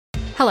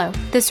Hello,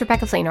 this is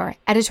Rebecca Flanor,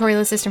 editorial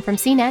assistant from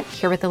CNET,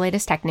 here with the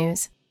latest tech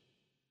news.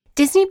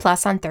 Disney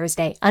Plus on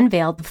Thursday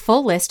unveiled the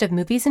full list of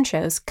movies and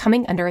shows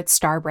coming under its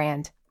Star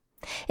brand.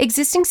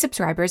 Existing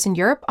subscribers in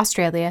Europe,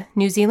 Australia,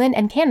 New Zealand,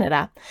 and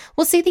Canada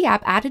will see the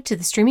app added to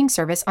the streaming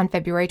service on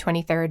February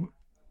 23rd.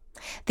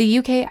 The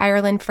UK,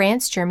 Ireland,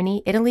 France,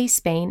 Germany, Italy,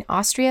 Spain,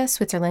 Austria,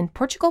 Switzerland,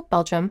 Portugal,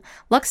 Belgium,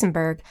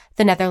 Luxembourg,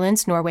 the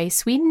Netherlands, Norway,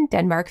 Sweden,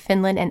 Denmark,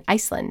 Finland, and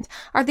Iceland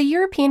are the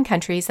European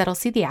countries that'll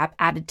see the app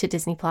added to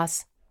Disney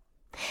Plus.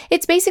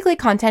 It's basically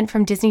content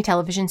from Disney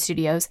Television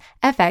Studios,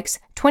 FX,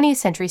 20th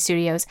Century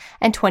Studios,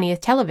 and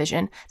 20th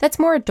Television that's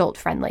more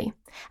adult-friendly,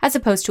 as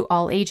opposed to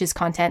all-ages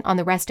content on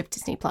the rest of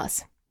Disney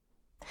Plus.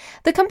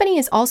 The company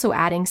is also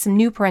adding some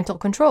new parental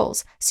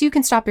controls so you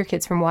can stop your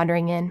kids from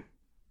wandering in.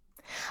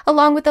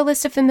 Along with a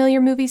list of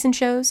familiar movies and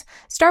shows,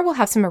 Star will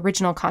have some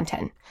original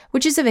content,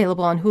 which is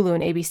available on Hulu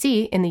and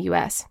ABC in the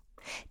US.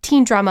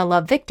 Teen drama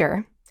Love,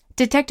 Victor,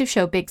 detective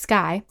show Big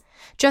Sky,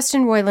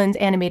 Justin Roiland's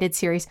animated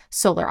series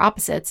Solar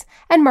Opposites,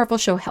 and Marvel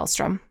show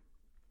Hellstrom.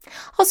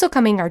 Also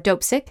coming are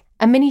Dopesick,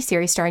 a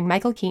miniseries starring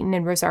Michael Keaton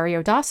and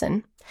Rosario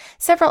Dawson,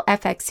 several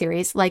FX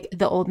series like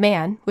The Old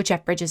Man with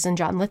Jeff Bridges and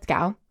John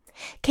Lithgow,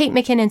 Kate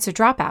McKinnon's A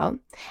Dropout,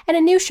 and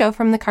a new show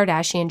from the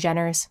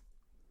Kardashian-Jenners.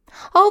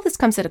 All this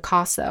comes at a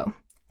cost, though.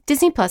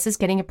 Disney Plus is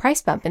getting a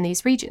price bump in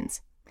these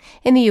regions.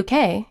 In the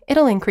UK,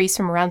 it'll increase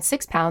from around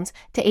 £6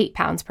 to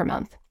 £8 per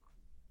month.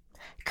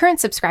 Current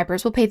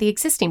subscribers will pay the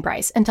existing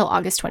price until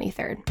August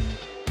 23rd.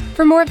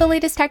 For more of the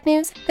latest tech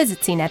news, visit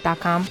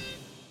cnet.com.